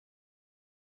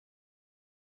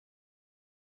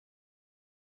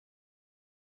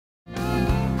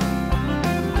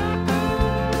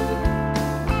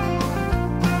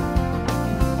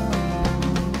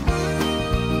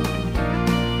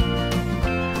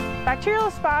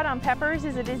Bacterial spot on peppers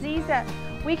is a disease that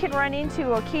we can run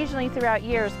into occasionally throughout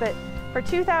years, but for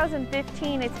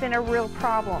 2015 it's been a real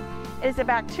problem. It is a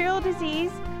bacterial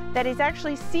disease that is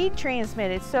actually seed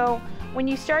transmitted, so when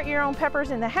you start your own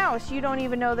peppers in the house, you don't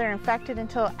even know they're infected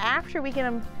until after we get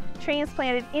them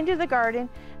transplanted into the garden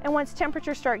and once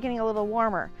temperatures start getting a little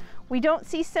warmer. We don't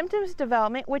see symptoms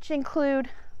development, which include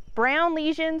brown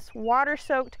lesions, water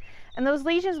soaked, and those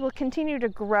lesions will continue to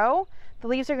grow. The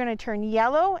leaves are going to turn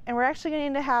yellow, and we're actually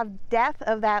going to have death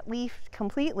of that leaf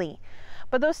completely.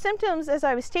 But those symptoms, as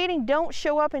I was stating, don't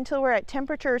show up until we're at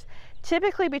temperatures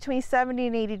typically between 70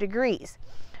 and 80 degrees.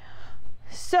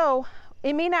 So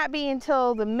it may not be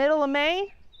until the middle of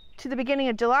May to the beginning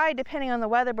of July, depending on the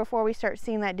weather, before we start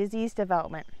seeing that disease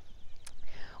development.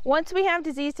 Once we have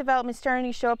disease development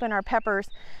starting to show up in our peppers,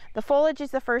 the foliage is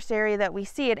the first area that we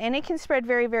see it, and it can spread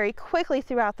very, very quickly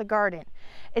throughout the garden.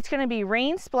 It's going to be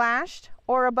rain splashed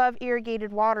or above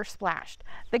irrigated water splashed.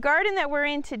 The garden that we're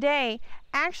in today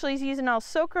actually is using all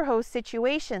soaker hose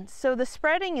situations, so the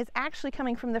spreading is actually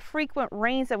coming from the frequent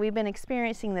rains that we've been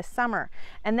experiencing this summer,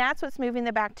 and that's what's moving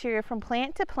the bacteria from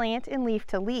plant to plant and leaf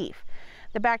to leaf.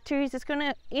 The bacteria is just going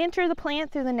to enter the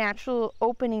plant through the natural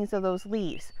openings of those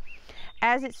leaves.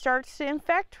 As it starts to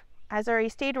infect, as I already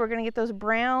stated, we're going to get those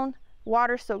brown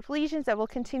water-soaked lesions that will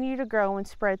continue to grow and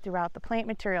spread throughout the plant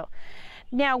material.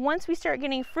 Now, once we start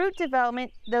getting fruit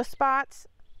development, those spots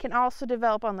can also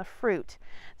develop on the fruit.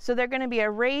 So they're going to be a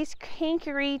raised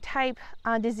cankery type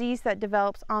disease that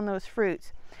develops on those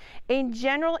fruits. In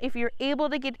general, if you're able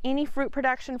to get any fruit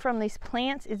production from these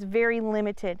plants, it's very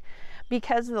limited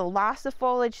because of the loss of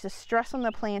foliage, the stress on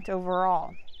the plant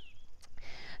overall.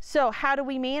 So how do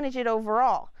we manage it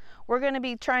overall? We're going to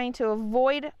be trying to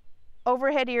avoid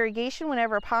overhead irrigation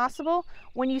whenever possible.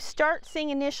 When you start seeing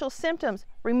initial symptoms,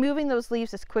 removing those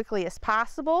leaves as quickly as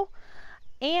possible.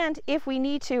 And if we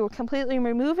need to, completely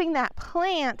removing that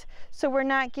plant so we're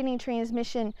not getting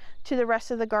transmission to the rest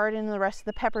of the garden and the rest of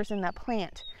the peppers in that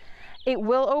plant. It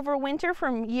will overwinter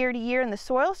from year to year in the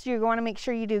soil, so you're going to make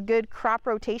sure you do good crop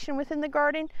rotation within the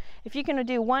garden. If you're going to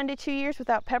do 1 to 2 years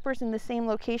without peppers in the same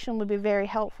location, would be very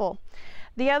helpful.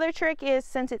 The other trick is,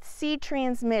 since it's seed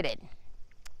transmitted,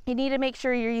 you need to make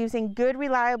sure you're using good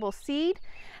reliable seed,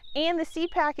 and the seed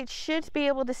package should be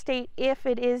able to state if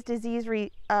it is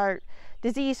disease-free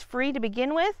to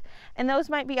begin with, and those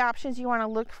might be options you want to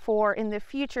look for in the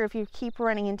future if you keep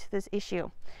running into this issue.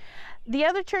 The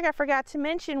other trick I forgot to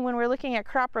mention when we're looking at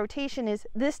crop rotation is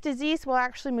this disease will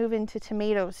actually move into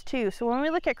tomatoes too. So when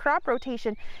we look at crop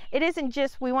rotation, it isn't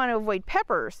just we want to avoid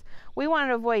peppers, we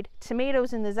want to avoid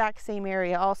tomatoes in the exact same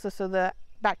area also, so the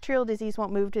bacterial disease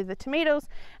won't move to the tomatoes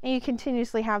and you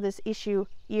continuously have this issue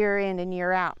year in and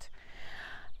year out.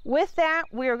 With that,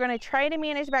 we are going to try to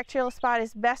manage bacterial spot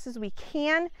as best as we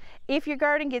can. If your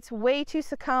garden gets way too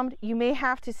succumbed, you may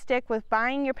have to stick with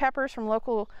buying your peppers from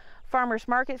local farmers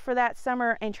market for that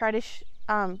summer and try to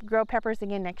grow peppers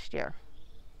again next year.